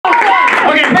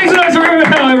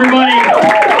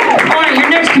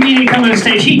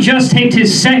He just taped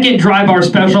his second Dry Bar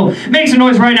special. Make some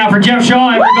noise right now for Jeff Shaw,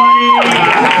 everybody.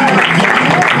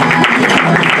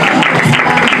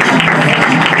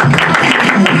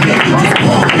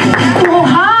 Well,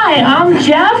 hi, I'm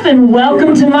Jeff, and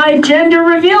welcome to my gender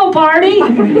reveal party.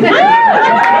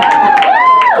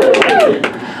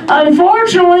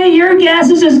 Unfortunately, your guess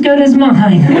is as good as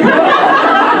mine.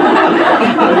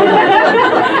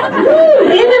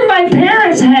 Even my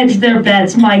parents hedged their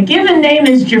bets. My given name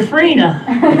is Jeffrina.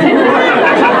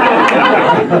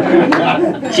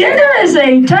 Gender is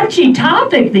a touchy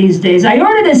topic these days. I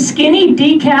ordered a skinny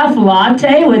decaf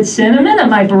latte with cinnamon, and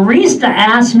my barista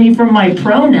asked me for my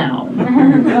pronoun.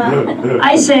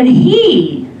 I said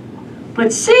he.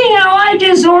 But seeing how I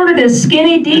just ordered a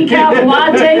skinny decaf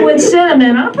latte with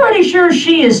cinnamon, I'm pretty sure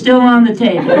she is still on the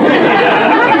table.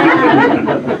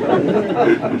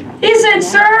 He said,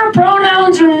 sir,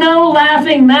 pronouns are no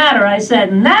laughing matter. I said,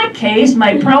 in that case,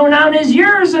 my pronoun is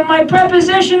yours and my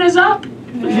preposition is up.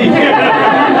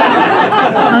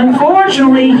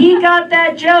 Unfortunately, he got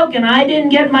that joke and I didn't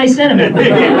get my cinnamon.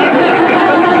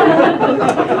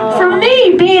 For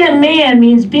me, being a man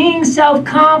means being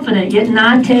self-confident yet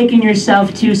not taking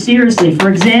yourself too seriously. For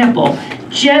example,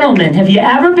 gentlemen, have you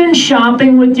ever been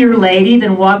shopping with your lady,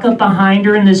 then walk up behind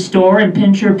her in the store and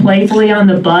pinch her playfully on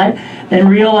the butt, then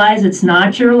realize it's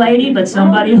not your lady, but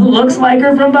somebody who looks like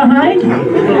her from behind?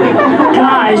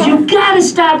 Guys, you gotta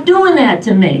stop doing that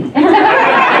to me.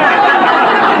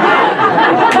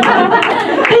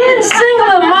 Being single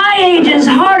at my age is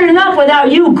hard enough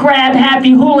without you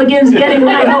crab-happy hooligans getting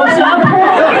my hopes up.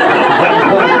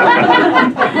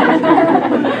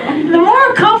 The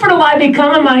more comfortable I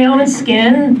become in my own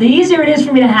skin, the easier it is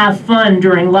for me to have fun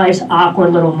during life's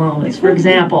awkward little moments. For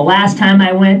example, last time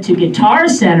I went to Guitar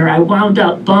Center, I wound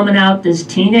up bumming out this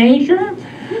teenager.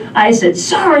 I said,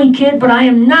 sorry, kid, but I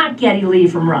am not Geddy Lee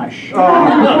from Rush.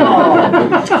 Oh.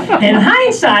 In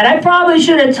hindsight, I probably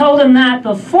should have told him that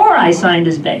before I signed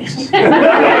his bass. And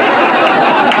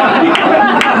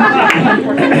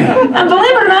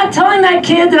believe it or not, telling that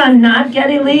kid that I'm not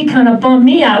Geddy Lee kind of bummed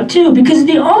me out, too, because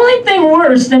the only thing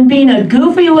worse than being a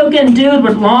goofy-looking dude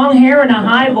with long hair and a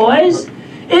high voice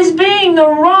is being the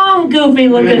wrong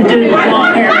goofy-looking dude with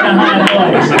long hair and a high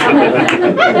voice.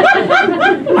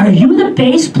 Are you the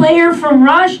bass player from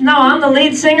Rush? No, I'm the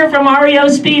lead singer from REO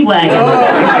Speedwagon.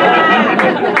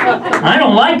 I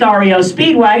don't like REO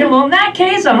Speedwagon. Well, in that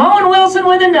case, I'm Owen Wilson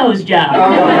with a nose job.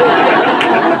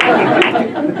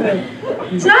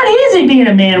 It's not easy being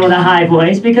a man with a high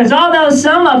voice, because although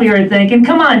some of you are thinking,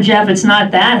 come on, Jeff, it's not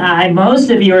that high, most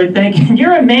of you are thinking,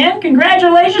 you're a man?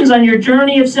 Congratulations on your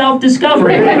journey of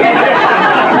self-discovery.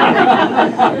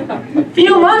 A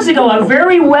few months ago, a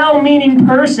very well-meaning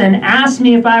person asked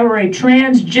me if I were a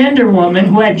transgender woman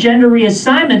who had gender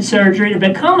reassignment surgery to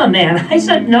become a man. I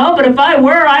said no, but if I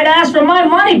were, I'd ask for my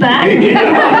money back.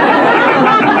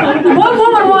 What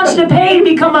woman wants to pay to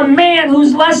become a man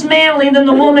who's less manly than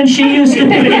the woman she used to be?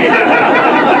 And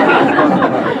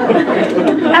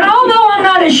although I'm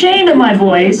not ashamed of my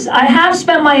voice, I have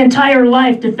spent my entire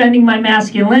life defending my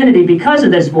masculinity because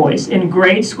of this voice. In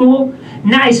grade school,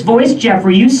 nice voice,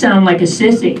 Jeffrey, you sound like a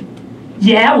sissy.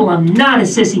 Yeah, well, I'm not a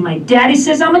sissy. My daddy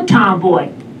says I'm a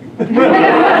tomboy.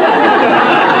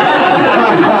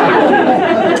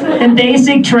 In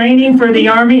basic training for the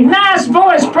Army, nice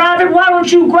voice, Private, why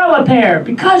don't you grow a pair?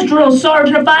 Because, Drill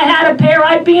Sergeant, if I had a pair,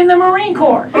 I'd be in the Marine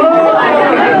Corps.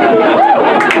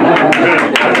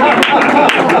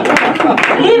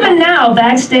 Even now,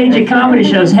 backstage at comedy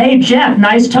shows, hey, Jeff,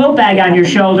 nice tote bag on your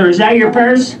shoulder. Is that your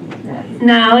purse?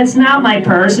 No, it's not my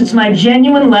purse. It's my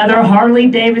genuine leather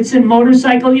Harley-Davidson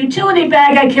motorcycle utility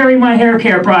bag I carry my hair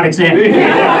care products in.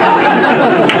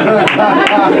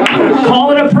 Call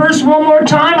it a purse one more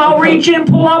time, I'll reach in,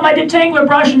 pull out my detangler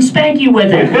brush, and spank you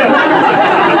with it.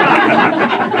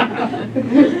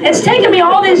 It's taken me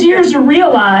all these years to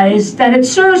realize that it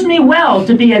serves me well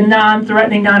to be a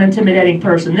non-threatening, non-intimidating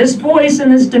person. This voice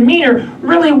and this demeanor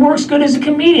really works good as a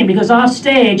comedian, because off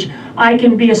stage, I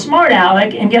can be a smart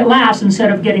aleck and get laughs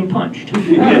instead of getting punched.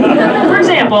 For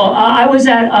example, I was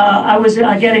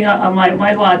getting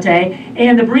my latte,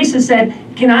 and the barista said,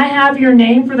 "Can I have your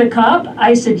name for the cup?"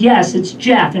 I said, "Yes, it's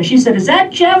Jeff." And she said, "Is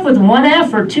that Jeff with one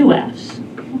F or two Fs?"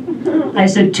 I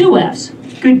said, "Two Fs.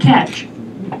 Good catch."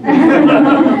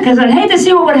 Because I'd hate to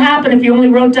see what would happen if you only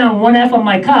wrote down one F on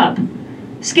my cup.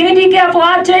 Skinny decaf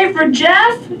latte for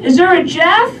Jeff? Is there a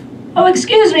Jeff? Oh,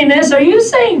 excuse me, miss, are you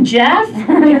saying Jeff?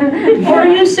 Or are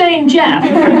you saying Jeff?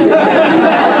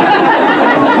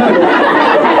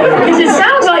 Because it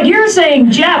sounds like you're saying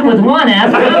Jeff with one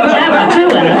F, and I'm Jeff with two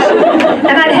Fs.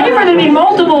 And I'd hate for there to be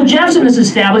multiple Jeffs in this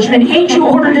establishment, each you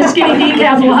ordered a skinny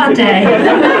decaf latte.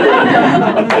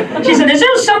 She said, is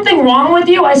there something wrong with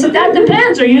you? I said, that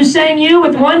depends. Are you saying you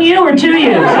with one U or two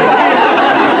U's?